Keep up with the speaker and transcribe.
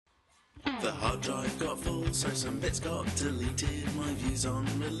The hard drive got full, so some bits got deleted. My views on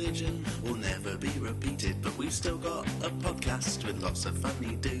religion will never be repeated, but we've still got a podcast with lots of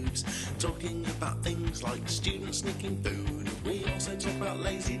funny dudes talking about things like students sneaking food. We also talk about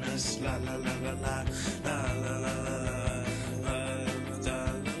laziness, la la la la la la la la la.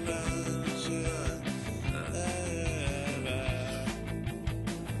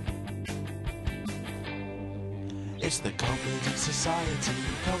 It's the Comedy Society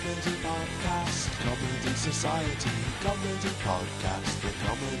Comedy Podcast. Comedy Society Comedy Podcast. The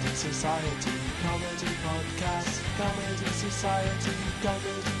Comedy Society Comedy Podcast. Comedy Society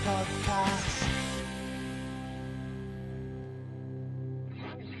Comedy Podcast.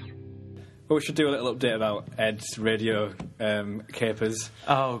 Well, we should do a little update about Ed's radio capers.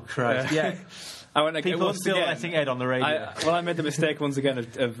 Oh, Christ. Yeah. People are still letting Ed on the radio. I made the mistake once again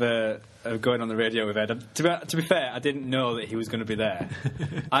of going on the radio with Ed. To be fair, I didn't know that he was going to be there.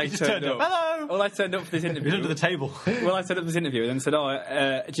 I turned up. Hello! Well, I turned up for this interview. He's under the table. Well, I turned up for this interview and then said,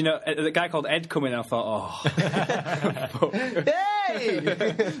 do you know, the guy called Ed come in, and I thought,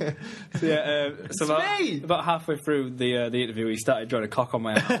 Hey! So about halfway through the interview, he started drawing a cock on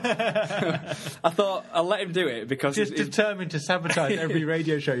my arm. I thought, I'll let him do it because... Just determined to sabotage every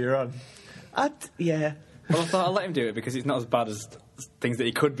radio show you're on. Yeah. Well, I thought I'll let him do it because it's not as bad as things that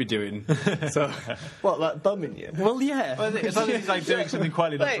he could be doing. So, what, like bumming you? Well, yeah. Well, as long as he's like doing something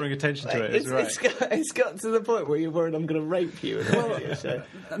quietly, not drawing attention to it. It's got to the point where you're worried I'm going to rape you in a radio show.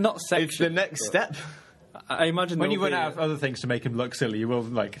 Not sexually. It's the next step. I imagine when you run out of other things to make him look silly, you will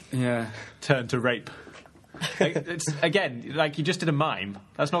turn to rape. It's, again, like you just did a mime.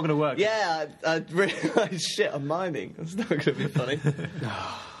 That's not going to work. Yeah, I realised shit. I'm miming. It's not going to be funny.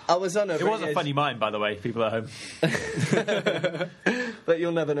 I was on It was a funny mime, by the way, people at home. But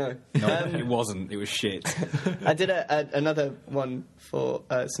you'll never know. No, it wasn't. It was shit. I did another one for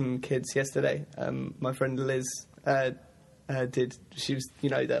some kids yesterday. My friend Liz did. She was,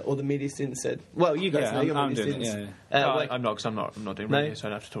 all the media students said. Well, you guys know you're media students. I'm not, because I'm not doing radio, so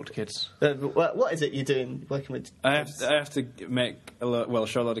I don't have to talk to kids. What is it you're doing working with? I have to make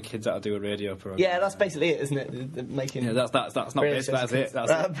show a lot of kids how to do a radio program. Yeah, that's basically it, isn't it? Making. Yeah, that's not basically. That's it.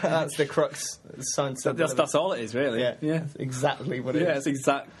 That's the crux. Science. That's all it is, really. Yeah. That's exactly what it is. Yeah, that's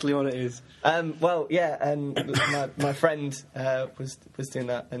exactly what it is. And my friend was doing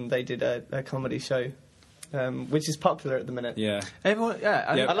that, and they did a comedy show. Which is popular at the minute. Yeah, everyone. Yeah,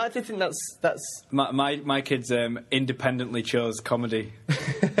 I like to think that's my kids independently chose comedy.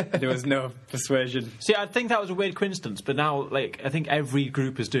 There was no persuasion. See, I think that was a weird coincidence, but now, I think every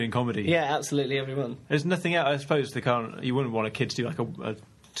group is doing comedy. Yeah, absolutely, everyone. There's nothing else. I suppose you wouldn't want a kid to do a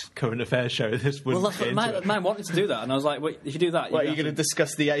current affairs show. This wouldn't. Mine wanted to do that, and I was like, "Wait, if you do that, you're going to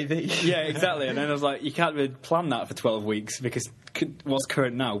discuss the AV?" Yeah, exactly. And then I was like, "You can't really plan that for 12 weeks because what's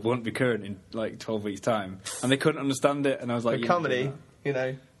current now won't be current in 12 weeks' time." And they couldn't understand it, and I was like, "Comedy,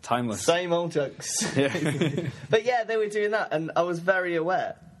 timeless, same old jokes." Yeah. But yeah, they were doing that, and I was very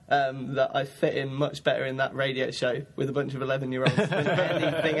aware that I fit in much better in that radio show with a bunch of 11-year-olds than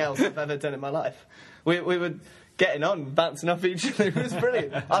anything else I've ever done in my life. We were getting on, bouncing off each other. It was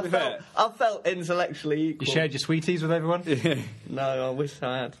brilliant. I felt intellectually equal. You shared your sweeties with everyone? No, I wish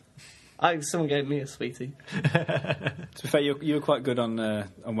I had. Someone gave me a sweetie. To be fair, you were quite good on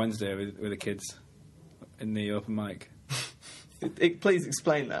Wednesday with the kids in the open mic. Please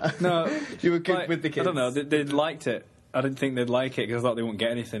explain that. No, you were good with the kids. I don't know. They liked it. I didn't think they'd like it because I thought they wouldn't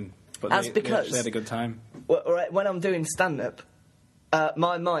get anything. But That's they because actually had a good time. Well, right, when I'm doing stand-up,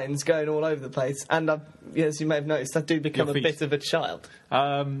 my mind's going all over the place, and as you may have noticed, I do become a bit of a child.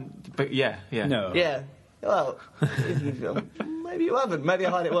 But yeah. No. Yeah. Well, maybe you haven't. Maybe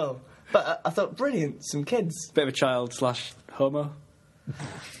I hide it well. But I thought, brilliant, some kids. Bit of a child / homo.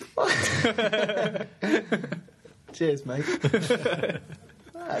 Cheers, mate.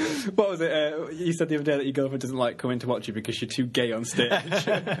 What was it? You said the other day that your girlfriend doesn't like coming to watch you because you're too gay on stage.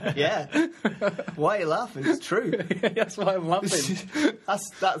 Yeah. Why are you laughing? It's true. That's why I'm laughing.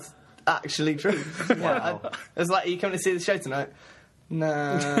 That's actually true. Wow. Yeah, it's like, are you coming to see the show tonight?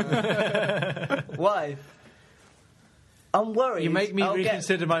 No. Why? I'm worried. You make me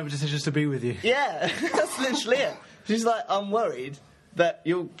reconsider my decisions to be with you. Yeah, that's literally it. She's like, I'm worried that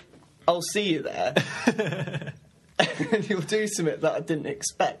I'll see you there. And you'll do something that I didn't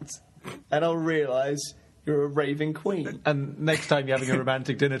expect, and I'll realise You're a raving queen. And next time you're having a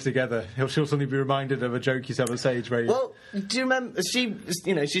romantic dinner together, she'll suddenly be reminded of a joke you said on stage where Well, do you remember,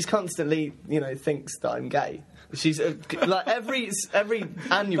 she's constantly, thinks that I'm gay. She's like every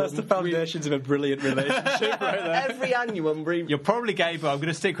annual. That's the foundations of a brilliant relationship, right there. Every annual, you're probably gay, but I'm going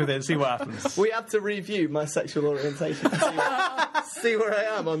to stick with it and see what happens. we have to review my sexual orientation. See where I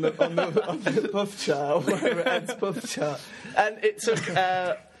am on the puff chart, or wherever Ed's puff chart, and it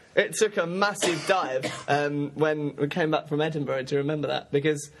took a massive dive when we came back from Edinburgh. Do you remember that?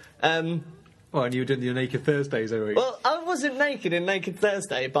 Because. Well, and you were doing your Naked Thursdays every week. Well, I wasn't naked in Naked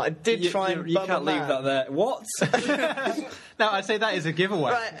Thursday, but I did try and. You can't leave that there. What? No, I'd say that is a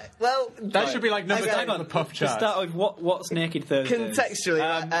giveaway. Right. Well, that should be like number 10 on the puff chart. To start with, what's Naked Thursdays?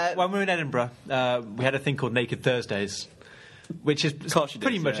 Contextually, when we were in Edinburgh, we had a thing called Naked Thursdays, which is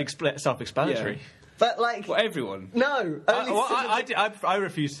pretty much self-explanatory. Yeah. But everyone. No, I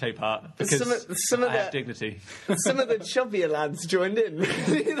refuse to take part because I have dignity. Some of the chubbier lads joined in.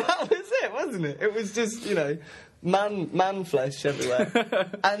 That was it, wasn't it? It was just man flesh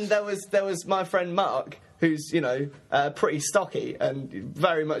everywhere. And there was my friend Mark, who's pretty stocky and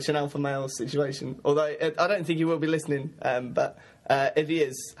very much an alpha male situation. Although I don't think he will be listening, but if he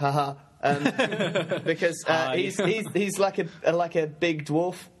is, haha. Because he's like a big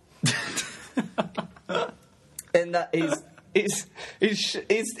dwarf. In that he's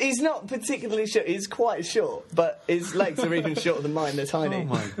not particularly short. He's quite short, but his legs are even shorter than mine. They're tiny. Oh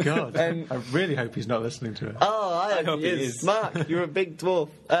my god! I really hope he's not listening to it. Oh, I hope he is. Mark, you're a big dwarf.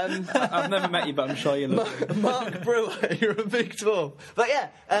 I've never met you, but I'm sure you look. Mark Brewer, you're a big dwarf. But yeah,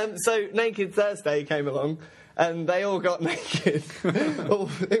 so Naked Thursday came along. And they all got naked.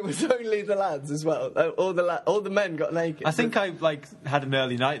 It was only the lads as well. All the men got naked. I think I had an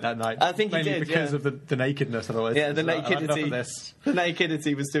early night that night. I think mainly you did because of the nakedness. Otherwise, yeah, the nakedity. The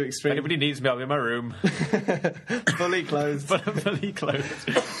nakedity was too extreme. If anybody needs me, I'll be in my room, fully clothed. Fully clothed.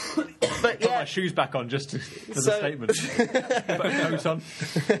 But yeah, put my shoes back on just as a statement. Put a coat on,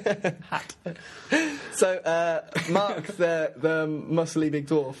 hat. So Mark, the muscly big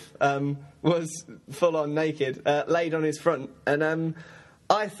dwarf, was full on naked, laid on his front, and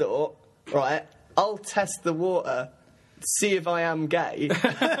I thought, right, I'll test the water, see if I am gay.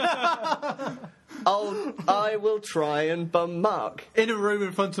 I will try and bum Mark in a room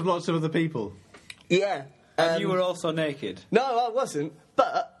in front of lots of other people. Yeah, and you were also naked. No, I wasn't,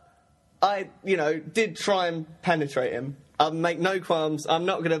 but I, did try and penetrate him. I'll make no qualms. I'm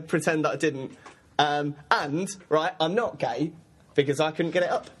not going to pretend that I didn't. And right, I'm not gay because I couldn't get it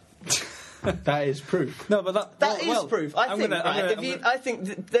up. That is proof. No, but that is proof. I think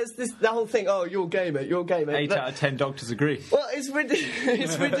there's the whole thing. Oh, you're gay, mate. You're gay, mate. 8 out of 10 doctors agree. Well, it's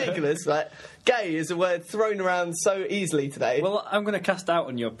ridiculous. Right? Gay is a word thrown around so easily today. Well, I'm going to cast out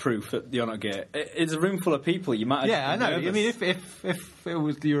on your proof that you're not gay. It's a room full of people. You might. Yeah, I know. Nervous. I mean, if it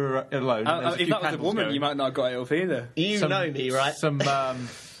was you were alone, if that was a woman, you might not have got it up either. You know me, right? Some.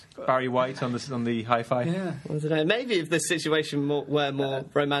 Barry White on the hi-fi. Yeah, I don't know. Maybe if the situation were more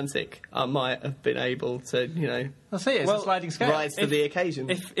romantic, I might have been able to, I'll see. It's a sliding scale. Rise to the occasion.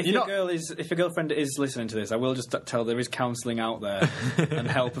 If your girlfriend is listening to this, I will just tell there is counselling out there and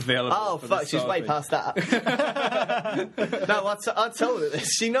help available. Oh fuck, she's way past that. No, I told her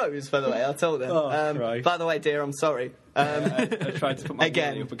this. She knows, by the way. I told her. Oh, by the way, dear, I'm sorry. I tried to put my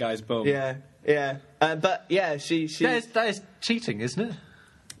belly up a guy's bum. Yeah. But yeah, she. That is cheating, isn't it?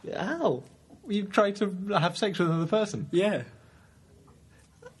 How? You tried to have sex with another person? Yeah.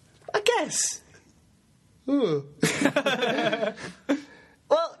 I guess. Well,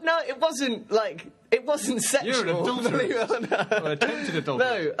 no, it wasn't sexual. You're an adulteress. Or attempted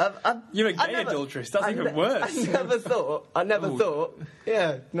adulteress. No, you're a gay adulteress. That's even worse. I never thought.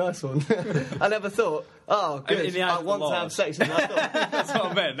 Yeah, nice one. I never thought. Oh, good. I want to have sex with my thought. That's what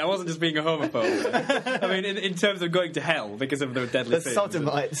I meant. I wasn't just being a homophobe. I mean, in terms of going to hell because of the deadly the things.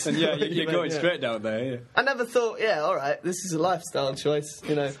 Sodomites. And yeah, you're going straight down there. Yeah. I never thought. Yeah, all right. This is a lifestyle choice.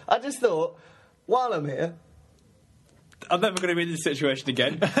 I just thought, while I'm here. I'm never going to be in this situation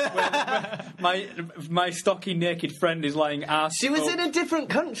again. Where my stocky, naked friend is lying ass. She was in a different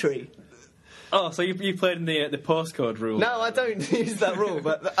country. Oh, so you played in the postcode rule? No, I don't use that rule.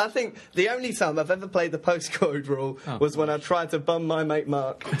 But I think the only time I've ever played the postcode rule was when I tried to bum my mate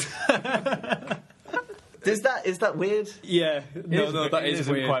Mark. Is that weird? Yeah. No, that is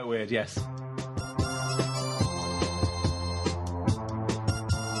weird. Quite weird. Yes.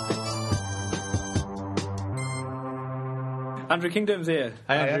 Andrew Kingdom's here.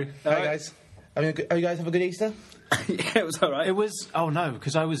 Hi, Andrew. Hi, guys. Are you guys have a good Easter? Yeah, it was all right. It was. Oh no,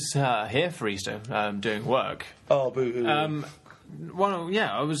 because I was here for Easter doing work. Oh, boo-hoo.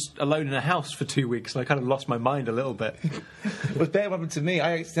 I was alone in a house for 2 weeks, and I kind of lost my mind a little bit. What happened to me,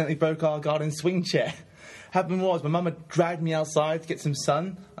 I accidentally broke our garden swing chair. Happened was, my mum had dragged me outside to get some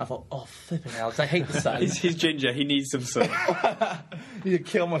sun. I thought, oh, flipping hell, 'cause I hate the sun. He's ginger, he needs some sun. I need to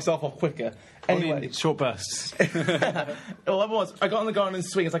kill myself off quicker. Anyway, short bursts. Well, I got on the garden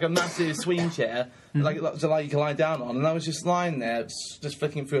swing. It's like a massive swing chair, like you can lie down on. And I was just lying there, just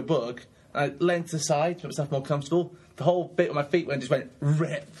flicking through a book. And I leant to the side to make myself more comfortable. The whole bit of my feet went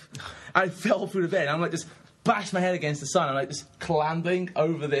rip. I fell through the bed. I'm like just bashed my head against the sun. I'm like just clambering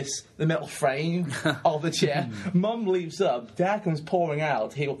over the metal frame of the chair. Mum leaps up. Dad comes pouring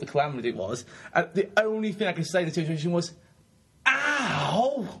out to hear what the calamity was. And the only thing I could say in the situation was,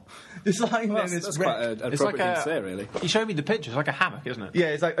 "Ow!" Just lying there in this that's wreck. quite an appropriate thing to say, really. You showed me the picture. It's like a hammock, isn't it? Yeah,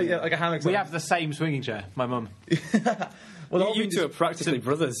 it's like a hammock. We have the same swinging chair, my mum. Well, You two are practically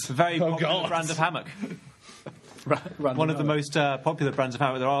brothers. It's a very popular God. brand of hammock. One of the most popular brands of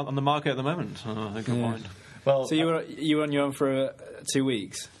hammock that are on the market at the moment. Oh, good point. Well, So you were on your own for 2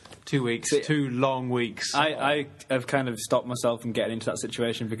 weeks? 2 weeks, 2 long weeks. I have kind of stopped myself from getting into that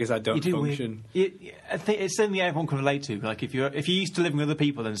situation because I don't function. I think it's something everyone can relate to. Like if you're used to living with other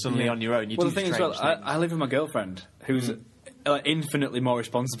people, then suddenly on your own, you do the thing is, I live with my girlfriend, who's infinitely more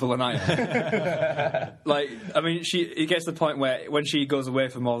responsible than I am. It gets to the point where when she goes away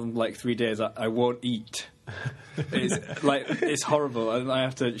for more than 3 days, I won't eat. It's horrible, and I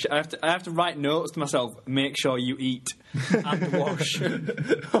have to write notes to myself. Make sure you eat and wash.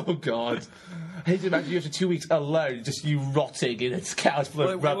 oh God. I hate to imagine you after 2 weeks alone, just you rotting in a couch full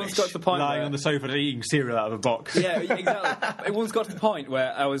of rubbish. Once got to the point lying on the sofa eating cereal out of a box. Yeah, exactly. It once got to the point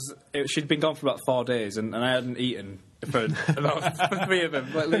where she'd been gone for about 4 days, and I hadn't eaten for about 3 of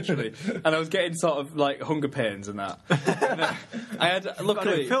them, literally. And I was getting sort of hunger pains and that. And, I had I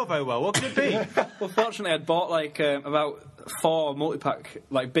luckily don't feel very well. What could it be? Well, fortunately, I'd bought about 4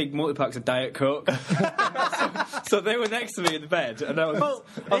 big multi-packs of Diet Coke. so they were next to me in the bed, and I was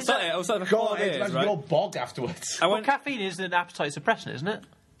sat there for 4 days. Right? You're bogged afterwards. Caffeine is an appetite suppressant, isn't it?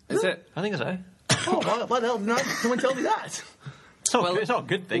 Is it? I think so. Why the hell did no one tell me that? It's not a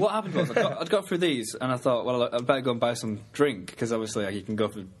good thing. What happened was I'd got through these, and I thought, well, I'd better go and buy some drink, because obviously you can go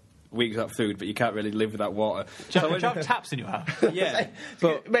for weeks without food, but you can't really live without water. Do you have taps in your house? Yeah.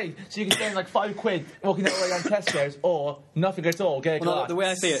 Mate, so you can spend £5 walking that way down Tesco's, or nothing at all, get a glass. No, the way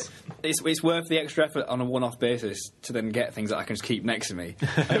I see it, it's worth the extra effort on a one-off basis to then get things that I can just keep next to me.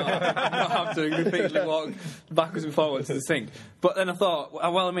 I not have to repeatedly walk backwards and forwards to the sink. But then I thought,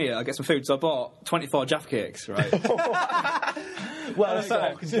 while I'm here, I'll get some food, so I bought 24 Jaffa cakes, right?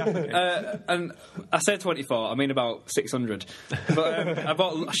 And I said 24, I mean about 600. But I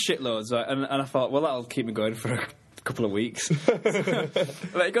bought shitloads, right? And I thought, well, that'll keep me going for a couple of weeks. But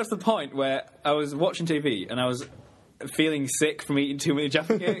it got to the point where I was watching TV and I was feeling sick from eating too many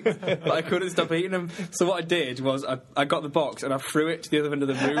Jaffa cakes, but I couldn't stop eating them. So what I did was I got the box and I threw it to the other end of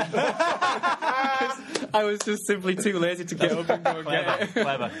the room. I was just simply too lazy to get up and go and get it.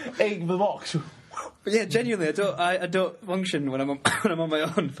 Clever. Eating the box. But yeah, genuinely, I don't function when I'm on my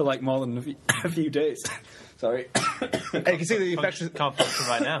own for more than a few days. Sorry. And you can see the effects. Can't function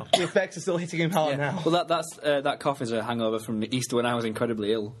right now. The effects are still hitting him hard now. Well, that cough is a hangover from Easter when I was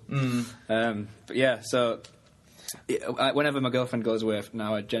incredibly ill. But yeah, so whenever my girlfriend goes away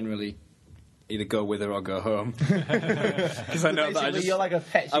now, I generally either go with her or go home, because I know that you're like a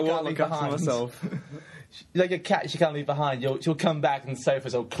pet. I won't look after myself. You're like a cat you can't leave behind. She'll come back and the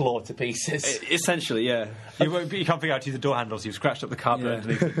sofa's all clawed to pieces. Essentially, yeah. You can't figure out to use the door handles. You've scratched up the carpet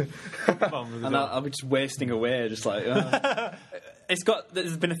underneath it. And I'll be just wasting away, just like.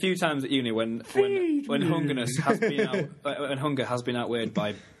 There's been a few times at uni when hunger has been outweighed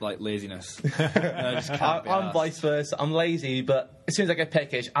by laziness. I'm vice versa. I'm lazy, but as soon as I get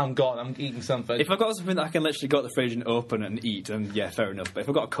peckish, I'm gone. I'm eating something. If I've got something that I can literally go to the fridge and open and eat, then yeah, fair enough. But if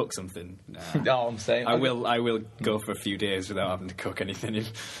I've got to cook something, I'm saying I will go for a few days without having to cook anything.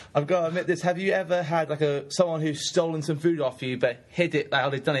 I've got to admit this. Have you ever had someone who's stolen some food off you but hid it how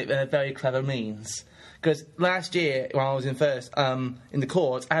they've done it in a very clever means? Because last year, when I was in first, in the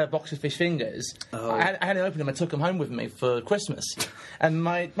court, I had a box of fish fingers. Oh. I hadn't opened them. I took them home with me for Christmas. And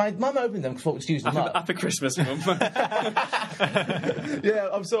my mum opened them because I thought to use them up. Happy Christmas, Mum. Yeah,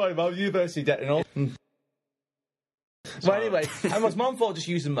 I'm sorry, Mum. University debt and all. Well, anyway, and my mum thought just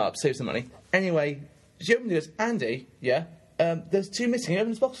use them up, save some money. Anyway, she opened it and goes, Andy, yeah, there's 2 missing. You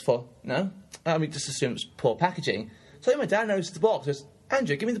opened this box before? No? Just assume it's poor packaging. So my dad noticed the box. Goes,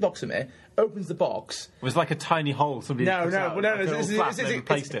 Andrew, give me the box a minute. Opens the box. It was like a tiny hole. Somebody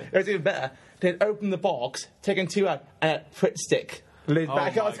replaced it. It's even better. They'd open the box, taken 2 out, and a Pritt stick Lid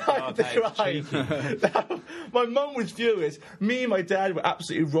back my outside God, the that crime. My mum was furious. Me and my dad were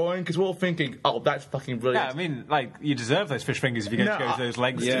absolutely roaring because we're all thinking, "Oh, that's fucking brilliant." Yeah, I mean, like, you deserve those fish fingers if you're going to go to those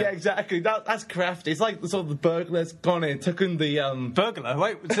lengths. Yeah, exactly. That's crafty. It's like sort of the burglar's gone in, taken the Burglar?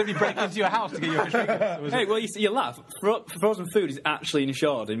 Wait, somebody break into your house to get your fish fingers? Hey, well, you laugh. Frozen food is actually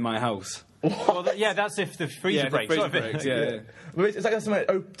insured in my house. Well, yeah, that's if the freezer breaks. The freezer breaks, yeah. But it's like somebody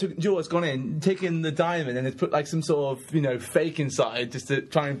George's gone in, taken the diamond, and has put like some sort of fake inside just to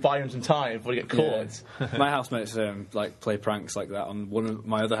try and buy him some time before he get caught. Yeah. My housemates like play pranks like that on one of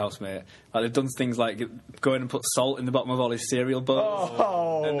my other housemate. Like they've done things like go in and put salt in the bottom of all his cereal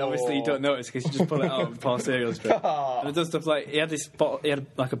bowls, and obviously you don't notice because you just pull it out and pour cereal straight. And they've done stuff like he had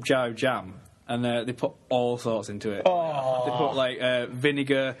like a jar of jam. And they put all sorts into it. Oh. They put like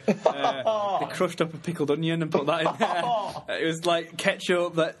vinegar. They crushed up a pickled onion and put that in there. It was like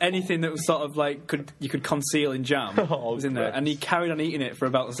ketchup. That anything that was sort of like you could conceal in jam was in there. And he carried on eating it for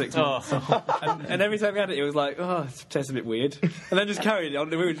about 6 months. And every time we had it, it was like, oh, it tastes a bit weird. And then just carried it on.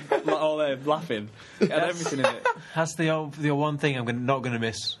 We were all there laughing. It had everything in it. That's the one thing I'm not going to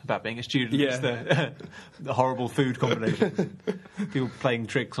miss about being a student. Yeah. Is the horrible food combination. People playing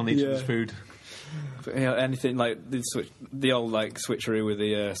tricks on each other's food. But, anything like the old like switcheroo with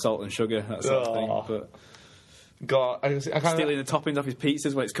the salt and sugar, that sort of thing. But God, I stealing the toppings off his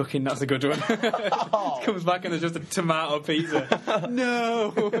pizzas when it's cooking, that's a good one. It comes back and there's just a tomato pizza.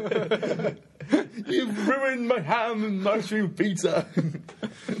 No! You've ruined my ham and mushroom pizza.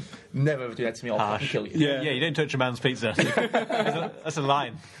 Never ever do that to me, I'll fucking kill you. Yeah, you don't touch a man's pizza. That's a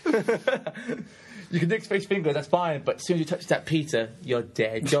line. You can nick face fingers, that's fine, but as soon as you touch that pizza, you're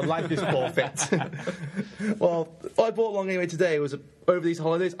dead. Your life is forfeit. Well, what I brought along anyway today was over these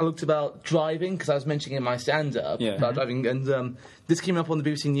holidays, I looked about driving, because I was mentioning in my stand-up about driving, and this came up on the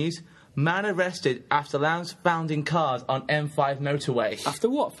BBC News. Man arrested after lambs found in cars on M5 motorway. After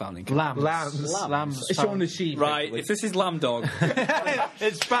what found in cars? Lambs. It's showing the sheep. Right, basically. if this is Lamb Dog.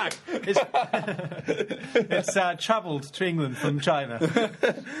 It's back. It's travelled to England from China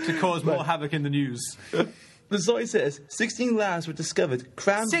to cause more havoc in the news. The story says 16 lambs were discovered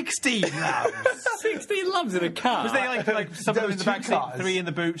crammed. 16 lambs. 16 lambs in a car. Was they like something in the back seat, 3 in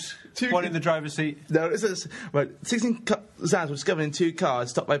the boot, 1 in the driver's seat? No, it says 16 lambs were discovered in 2 cars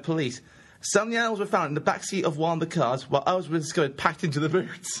stopped by police. Some of the animals were found in the back seat of one of the cars, while others were discovered packed into the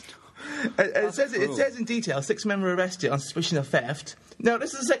boots. It says in detail 6 men were arrested on suspicion of theft. No,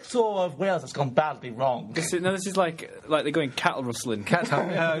 this is a sector of Wales that's gone badly wrong. This is like they're going cattle rustling. Cat?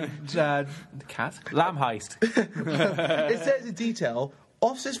 Lamb heist. It says in detail,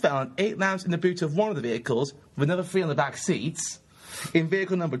 officers found 8 lambs in the boot of one of the vehicles, with another 3 on the back seats. In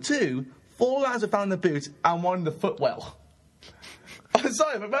vehicle number 2, 4 lambs were found in the boot and 1 in the footwell. I'm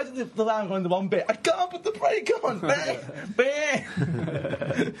sorry, but imagine the lamb going the one bit. I can't put the brake on.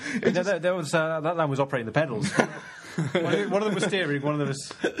 That lamb was operating the pedals. One of them was steering, one of them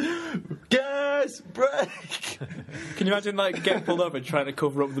was... Gas, brake. Can you imagine getting pulled over and trying to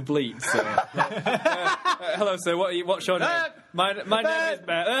cover up the bleats? Hello, sir. What's your name? My name is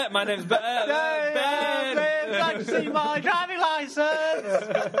Ben. My name's Ben. Ben. I'd like to see my driving licence.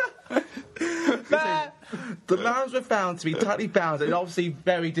 The lambs were found to be tightly bound and obviously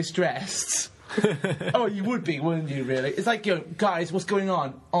very distressed. Oh, you would be, wouldn't you, really? It's like, guys, what's going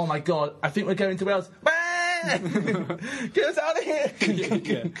on? Oh, my God, I think we're going to Wales. Get us out of here!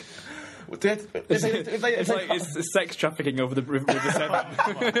 It's sex trafficking over the River Severn.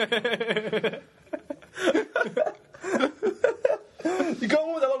 You go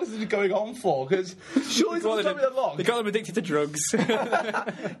on with how long this has been going on for, because surely someone's driving along. They got them addicted to drugs.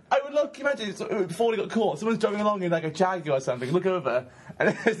 I would look, imagine, before they got caught, someone's driving along in like a Jaguar or something, look over,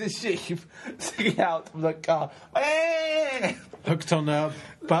 and there's this sheep sticking out from the car. Hooked on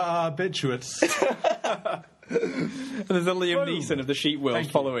barbiturates. And there's a Liam Neeson of the sheep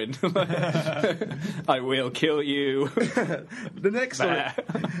world following. I will kill you. The next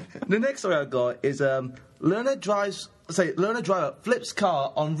story I got is learner driver flips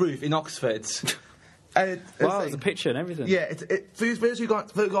car on roof in Oxford. Wow, there's a picture and everything. Yeah, for those who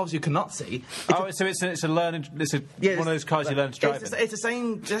obviously cannot see. So it's a learner. It's one of those cars you learn to drive. It's the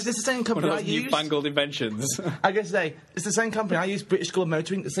same company One of I those use. newfangled inventions. I guess it's the same company I use. British School of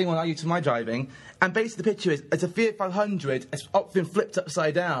Motoring, the same one I use for my driving. And basically, the picture is it's a Fiat 500. It's been flipped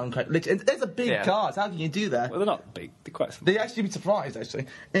upside down. And there's a big car. How can you do that? Well, they're not big. They're quite small. They actually be surprised. Actually,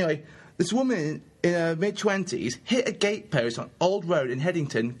 anyway. This woman in her mid-20s hit a gate post on Old Road in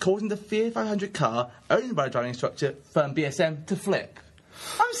Headington, causing the Fiat 500 car, owned by a driving instructor from BSM, to flip.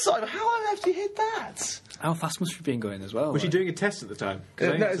 I'm sorry, but how on earth did you hit that? How fast must she have been going as well? Was she doing a test at the time?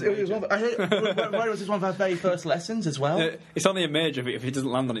 No, it was one. I heard Ryder was one of our very first lessons as well. It's only a major if it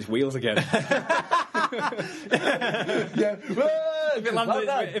doesn't land on its wheels again. Yeah. If it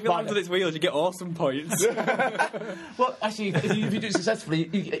lands on its wheels, you get awesome points. Well, actually, if you do it successfully,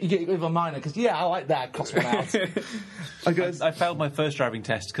 you get with a minor, because, I like that, cross one out. I failed my first driving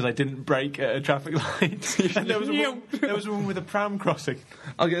test because I didn't brake at a traffic light. And there was a woman with a pram crossing.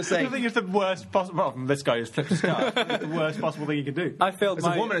 I'm going to say... I think it's the worst possible... Well, this guy has flipped his car. It's the worst possible thing you could do. I failed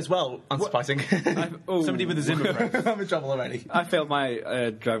There's a woman as well, unsurprising. Somebody with a Zimmer frame. I'm in trouble already. I failed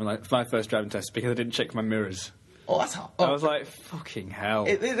my my first driving test because I didn't check my mirrors. Oh, that's hot. I was like, fucking hell.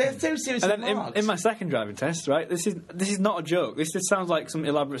 They're so serious. And then in my second driving test, right, this is not a joke. This just sounds like some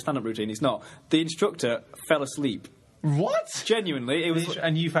elaborate stand-up routine. It's not. The instructor fell asleep. What? Genuinely, it was...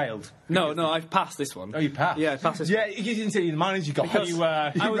 And you failed? No, I passed this one. Oh, you passed? Yeah, I passed this Yeah, you didn't say the minors you got. Because you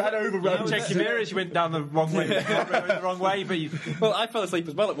ran over roads. checked your mirrors, you went down the wrong way. The wrong way, but you... Well, I fell asleep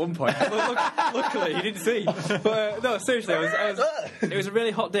as well at one point. Luckily, you didn't see. But no, seriously, it was a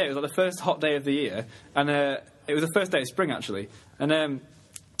really hot day. It was like the first hot day of the year, and it was the first day of spring actually. And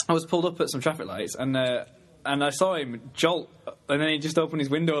I was pulled up at some traffic lights, and I saw him jolt, and then he just opened his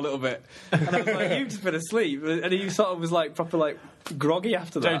window a little bit, and I was like, "You've just been asleep," and he sort of was like proper like groggy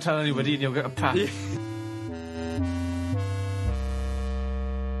after that. Don't tell anybody, and you'll get a pass.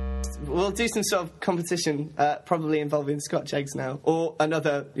 We'll do some sort of competition, probably involving Scotch eggs now, or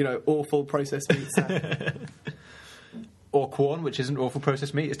another, awful processed meat snack. Or corn, which isn't awful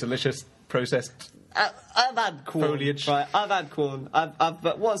processed meat. It's delicious processed. I've had corn. Foliage. Right, I've had corn.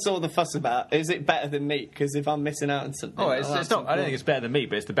 But what's all the fuss about? Is it better than meat? Because if I'm missing out on something... Oh, it's not. I don't think it's better than meat,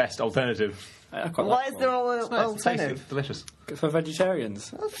 but it's the best alternative. Why is there all an alternative? It's delicious. For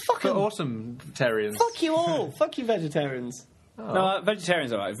vegetarians? Oh, fuck For 'em. awesome vegetarians. Fuck you all. Fuck you vegetarians. Oh. No,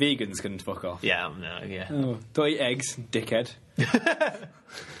 vegetarians are right. Vegans can fuck off. Yeah, no, yeah. Oh, don't eat eggs, dickhead.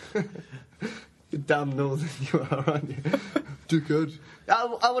 Damn northern you are, aren't you? Dickhead.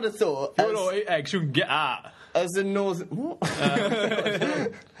 I would have thought... You don't eat eggs, you can get out. As a northern... What? I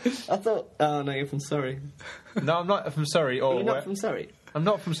thought... Oh, no, you're from Surrey. No, I'm not from Surrey. Or You're not from Surrey? I'm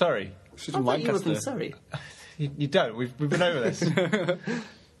not from Surrey. She's I from thought you were from Lancaster. Surrey. You don't. We've been over this.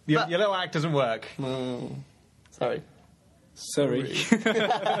 Your little act doesn't work. Sorry. Surrey.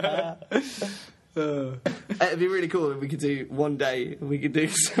 It'd be really cool if we could do one day, we could do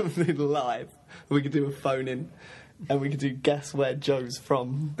something live. We could do a phone in, and we could do guess where Joe's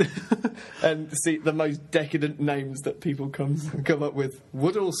from, and see the most decadent names that people come up with.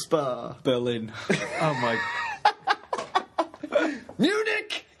 Woodall Spur, Berlin. Oh my.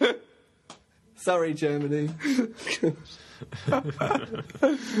 Munich. Sorry, Germany.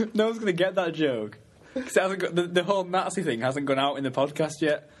 No one's going to get that joke. Because it hasn't got, the whole Nazi thing hasn't gone out in the podcast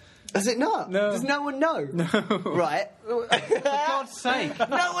yet. Does it not? No. Does no one know? No. Right. For God's sake.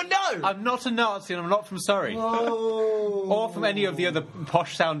 No one knows. I'm not a Nazi and I'm not from Surrey. Oh. Or from any of the other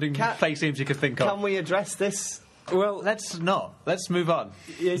posh-sounding place names you could think of. Can we address this? Well, let's not. Let's move on.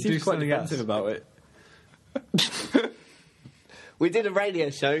 Yeah, he Do seems quite something defensive else. about it. We did a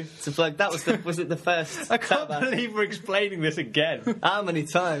radio show to plug. That was it the first? I can't believe we're explaining this again. How many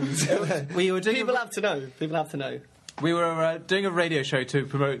times? We were doing People have to know. People have to know. We were doing a radio show to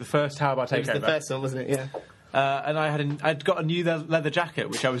promote the first How About It was Takeover. the first one, wasn't it? Yeah. And I'd got a new leather jacket,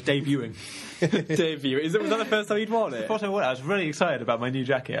 which I was debuting. Debut. Was that the first time you'd worn it? I thought I would. I was really excited about my new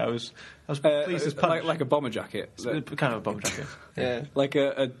jacket. I was pleased as punch. like a bomber jacket. Kind of a bomber jacket. Yeah. Like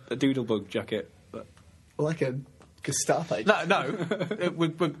a doodlebug jacket. Like a Gestapo. No, we're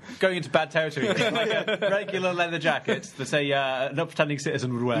going into bad territory. Like a regular leather jacket that an upstanding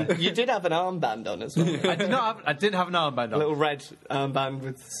citizen would wear. You did have an armband on as well. I didn't have an armband A on. little red armband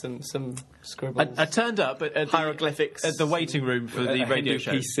with some scribbles. I turned up at Hieroglyphics. at the waiting room for the a radio Hindu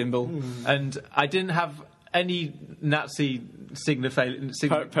show, peace symbol. and I didn't have any Nazi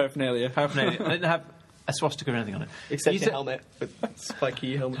Paraphernalia. paraphernalia. I didn't have a swastika or anything on it. Except You your said- helmet. With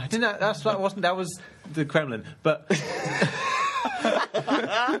spiky helmet. I didn't. That was the Kremlin, but.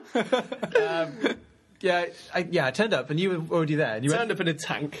 I turned up and you were already there. And you Turned up in a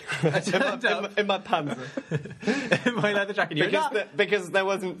tank. turned up. in my Panzer. in my leather jacket. You went, Because there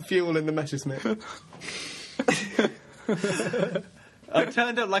wasn't fuel in the Messerschmitt. I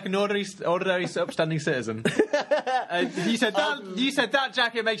turned up like an ordinary upstanding citizen. And you said that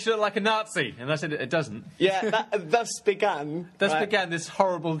jacket makes you look like a Nazi, and I said it doesn't. Yeah, thus began... Thus right, began this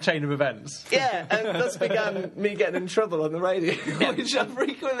horrible chain of events. Yeah, and thus began me getting in trouble on the radio, which I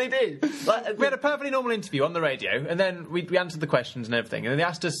frequently do. Like, We had a perfectly normal interview on the radio, and then we answered the questions and everything, and then they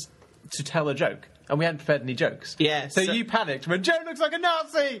asked us to tell a joke, and we hadn't prepared any jokes. Yeah, So so- you panicked when Joe looks like a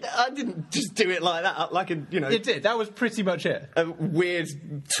Nazi. I didn't just do it like that, like a, you know, You did. That was pretty much it. a weird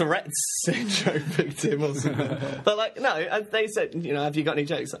Tourette's syndrome victim or something. But like, no, they said, you know, have you got any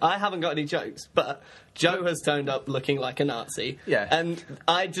jokes? I haven't got any jokes, but Joe has turned up looking like a Nazi. Yeah. And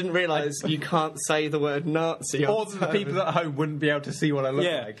I didn't realise you can't say the word Nazi. Or the people at home wouldn't be able to see what I look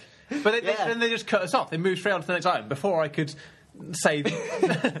Yeah. like. But Yeah. then they just cut us off. They moved straight on to the next item before I could say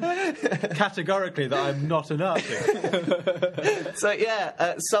categorically that I'm not a Nazi. So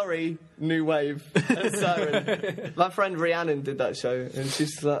yeah, sorry, New Wave. Siren. My friend Rhiannon did that show, and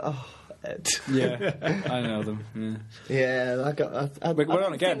she's like, oh, Ed. Yeah, I know them. Yeah. Yeah, I got. We're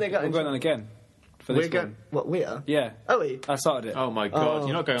on again. We're going on again for this We're one. going. What we are? Yeah, Are we? I started it. Oh my God! Oh.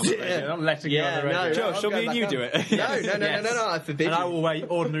 You're not going on the radio. Yeah. You're not letting you on the radio. no, Joe, I'm shall going me and you back do on. it? No, I forbid And I you. will wear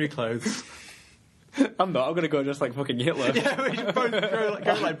ordinary clothes. I'm not. I'm going to go just like fucking Hitler. Yeah, we should both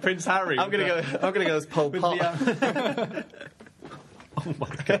go like Prince Harry. I'm gonna go as Pol with Pot. the. Oh my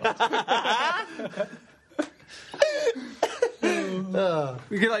God!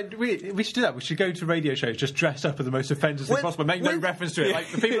 We could we should do that. We should go to radio shows just dressed up as the most offensive thing With- possible. Make no with- reference to it. Like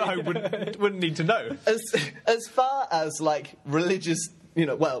the people at home wouldn't need to know. As far as like religious, you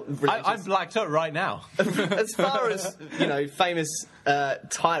know, well, religious, I'm blacked up right now. as far as, you know, famous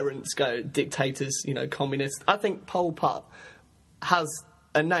tyrants go, dictators, you know, communists, I think Pol Pot has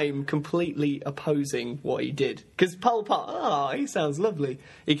a name completely opposing what he did. Because Pol Pot, he sounds lovely.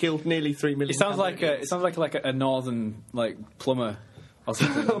 He killed nearly 3 million. It sounds like Cambodians. a northern plumber or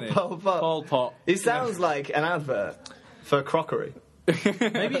something. Doesn't it? Pol Pot. Pol Pot. It sounds like an advert for crockery.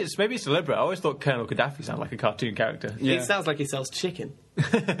 Maybe it's deliberate. I always thought Colonel Gaddafi sounded like a cartoon character. Yeah. It sounds like he sells chicken.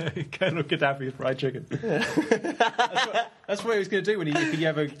 Colonel Gaddafi's fried chicken. That's what he was going to do if he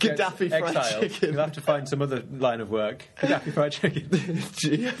ever gets Gaddafi fried exiled. chicken. He'll have to find some other line of work. Gaddafi fried chicken.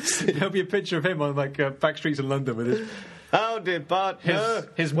 There'll be a picture of him on back streets in London with his Howdy, partner.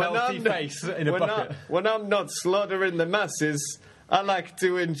 his When melty I'm- face in a bucket. When I'm not slaughtering the masses, I like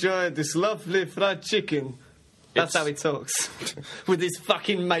to enjoy this lovely fried chicken. That's how he talks. With his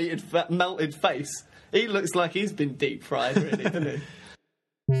fucking melted face. He looks like he's been deep fried, really, doesn't he?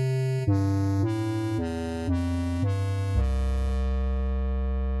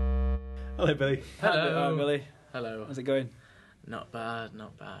 Hello, Billy. Hello, Billy. Hello. How's it going? Not bad,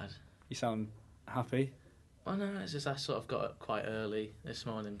 not bad. You sound happy. Well, no, it's just I sort of got up quite early this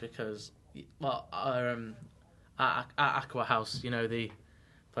morning because, well, at Aqua House, you know, the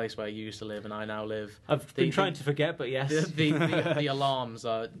place where you used to live and I now live. I've been trying to forget, but yes. The alarms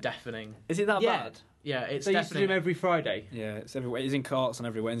are deafening. Is it that Yeah. bad? Yeah, it's They used to do deafening. them every Friday. Yeah, it's everywhere. It's in courts on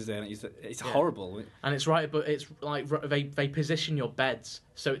every Wednesday, and it's horrible. And it's right, but it's like they position your beds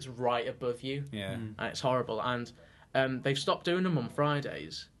so it's right above you. Yeah. And it's horrible. And they've stopped doing them on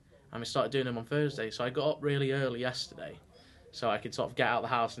Fridays, and we started doing them on Thursdays. So I got up really early yesterday, so I could sort of get out of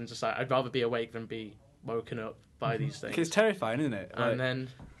the house and just I'd rather be awake than be woken up by these things. It's terrifying, isn't it? And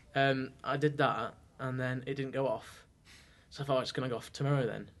then I did that, and then it didn't go off. So I thought it's going to go off tomorrow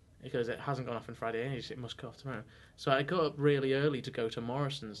then, because it hasn't gone off on Friday anyways, it must go off tomorrow. So I got up really early to go to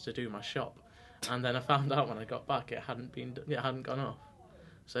Morrison's to do my shop, and then I found out when I got back it hadn't gone off.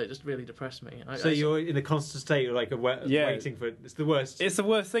 So it just really depressed me. So you're in a constant state of waiting for it. It's the worst. It's the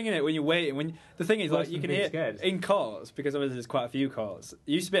worst thing, isn't it, when you're waiting. The thing is, Worse you than can being hear scared. in courts, because obviously there's quite a few courts.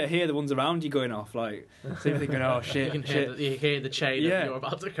 You used to be able to hear the ones around you going off, so you're thinking, oh shit, you can shit. hear the chain Yeah. of you're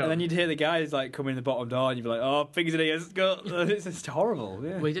about to come. And then you'd hear the guys coming in the bottom door, and you'd be like, "Oh, fingers in ears, go!" It's just horrible.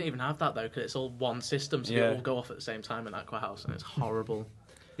 Yeah. We didn't even have that though, because it's all one system, so Yeah. they all go off at the same time in Aqua House, and it's horrible.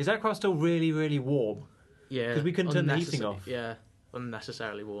 Is that crowd still really, really warm? Yeah, 'Cause we couldn't turn the heating off. Yeah,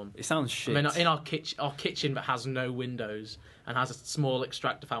 unnecessarily warm. It sounds shit. I mean, in our kitchen that has no windows and has a small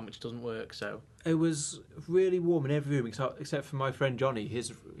extractor fan which doesn't work. So It was really warm in every room except for my friend Johnny.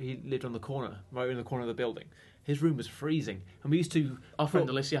 He lived on the corner, right in the corner of the building. His room was freezing, and we used to. our friend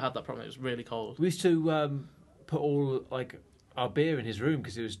Alicia had that problem. It was really cold. We used to put all our beer in his room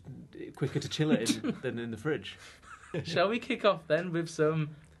because it was quicker to chill it in than in the fridge. Shall we kick off then with some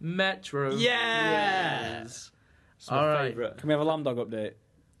Metro? Yes! It's my All right. favourite. Can we have a lamb dog update?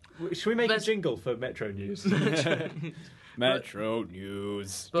 Should we make Let's- a jingle for Metro News? Metro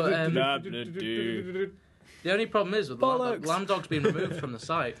News. But Blah, blah, blah. the only problem is with Bollocks. Lamb Dog's been removed from the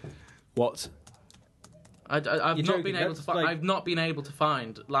site. What? I've You're not joking, been able to that's find. like- I've not been able to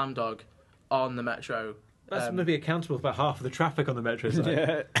find Lamb Dog on the Metro. That's going to be accountable for half of the traffic on the Metro site.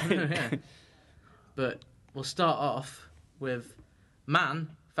 Yeah. Yeah. But we'll start off with man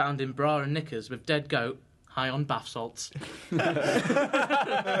found in bra and knickers with dead goat high on bath salts.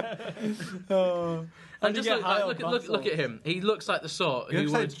 And just you get high on look at him. He looks like the sort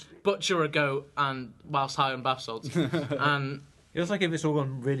who would butcher a goat and whilst high on bath salts. And It looks like if it's all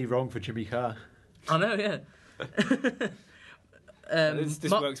gone really wrong for Jimmy Carr. I know, yeah. This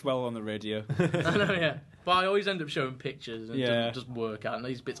works well on the radio. I know, yeah. But I always end up showing pictures and it Yeah. doesn't just work out, and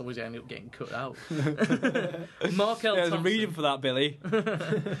these bits always end up getting cut out. Mark L. There's a Thompson. reason for that, Billy.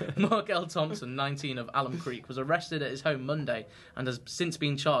 Mark L. Thompson, 19 of Alum Creek, was arrested at his home Monday and has since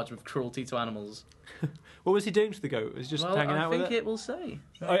been charged with cruelty to animals. What was he doing to the goat? Was he just hanging out with it? I think it will say.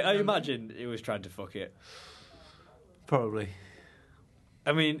 I imagine he was trying to fuck it. Probably.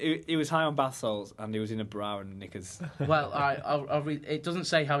 I mean, he was high on bath salts and he was in a bra and knickers. Well, I'll read. It doesn't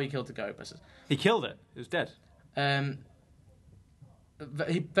say how he killed the goat, but it says, He killed it. It was dead.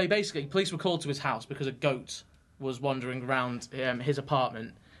 they basically, police were called to his house because a goat was wandering around his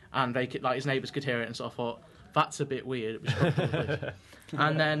apartment, and they could, like, his neighbours could hear it, and sort of thought, that's a bit weird. We should go to the police.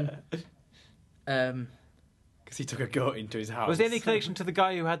 And then, Because he took a goat into his house. Was there any connection to the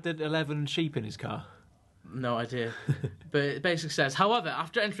guy who had the 11 sheep in his car? no idea. But it basically says, however,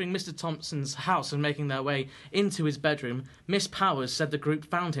 after entering Mr. Thompson's house and making their way into his bedroom, Miss Powers said the group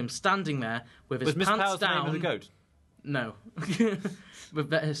found him standing there with his Was Miss pants Powers the down. name of the goat? No.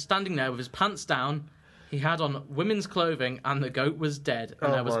 Standing there with his pants down, he had on women's clothing, and the goat was dead,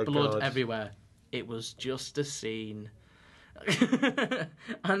 and there was blood everywhere. It was just a scene.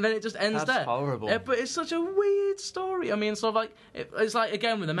 And then it just ends That's there. horrible. But it's such a weird story. I mean, sort of like it's like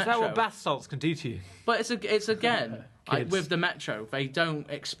again with the Is Metro. that what bath salts can do to you? But it's again like Kids. with the Metro. They don't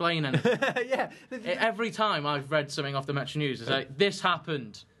explain anything. Yeah. Every time I've read something off the Metro News, it's like this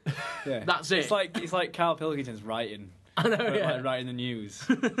happened. Yeah. That's it. It's like Carl Pilkington's writing. I know. Yeah. Like writing the news.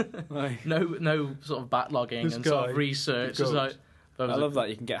 Like, No sort of backlogging This and sort guy, of research. the It's like I love that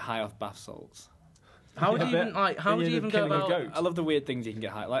you can get high off bath salts. how would Yeah, you I even bet. how And would you you end even up go killing a about? goat. I love the weird things you can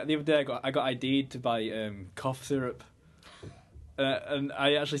get high. Like the other day, I got ID'd to buy cough syrup, and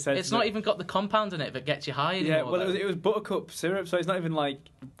I actually said It's not even got the compound in it that gets you high anymore. Yeah, well, though. it was buttercup syrup, so it's not even like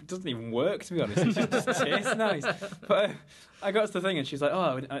it doesn't even work, to be honest. It just tastes nice. But I got to the thing, and she's like,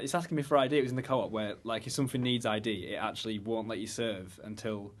 "Oh, it's asking me for ID." It was in the co-op where, like, if something needs ID, it actually won't let you serve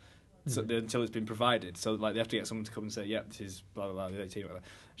until it's been provided. So, like, they have to get someone to come and say, "Yep, this is blah blah blah." Whatever.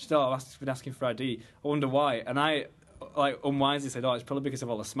 She said, "Oh, I've been asking for ID. I wonder why." And I, like, unwisely said, "Oh, it's probably because of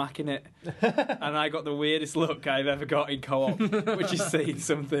all the smack in it." And I got the weirdest look I've ever got in co-op, which is saying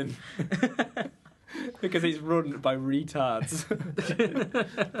something. Because it's run by retards.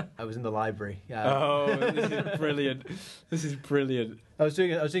 I was in the library. Oh, this is brilliant. This is brilliant. I was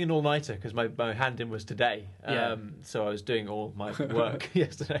doing an all-nighter because my hand in was today. Yeah. So I was doing all my work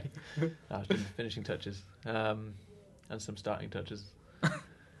yesterday. I was doing finishing touches and some starting touches.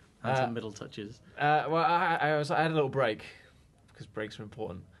 and some middle touches. Well, I had a little break because breaks are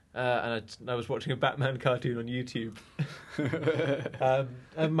important. And I was watching a Batman cartoon on YouTube.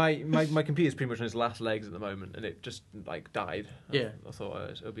 And my computer's pretty much on its last legs at the moment, and it just like died. Yeah. I thought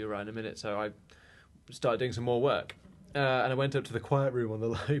it'll be around in a minute, so I started doing some more work. And I went up to the quiet room on the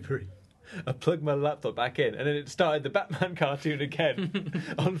library. I plugged my laptop back in, and then it started the Batman cartoon again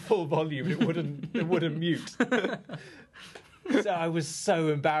on full volume. It wouldn't mute. So I was so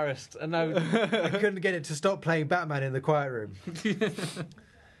embarrassed, and I couldn't get it to stop playing Batman in the quiet room.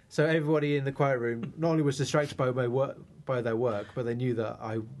 So everybody in the quiet room not only was distracted by their work, but they knew that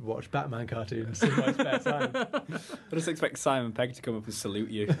I watched Batman cartoons in my spare time. I just expect Simon Pegg to come up and salute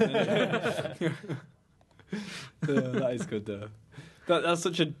you. That is good, though. That's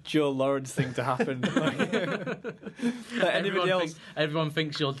such a Joe Lawrence thing to happen. Everyone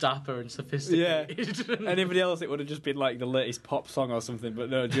thinks you're dapper and sophisticated. Yeah. Anybody else, it would have just been like the latest pop song or something. But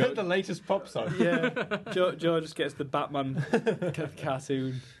no, Joe. The latest pop song. Yeah, Joe just gets the Batman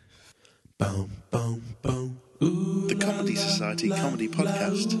cartoon. Boom, boom, boom. The Comedy Society Comedy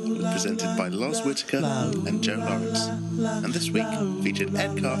Podcast was presented by Loz Whitaker and Joe Lawrence. And this week featured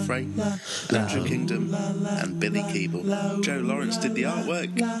Ed Carfrey, Andrew Kingdom and Billy Keeble. Joe Lawrence did the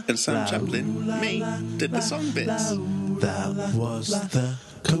artwork and Sam Chaplin, me, did the song bits. That was the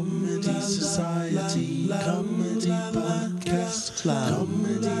Comedy Society Comedy Podcast.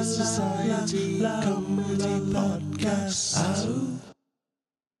 Comedy Society Comedy Podcast.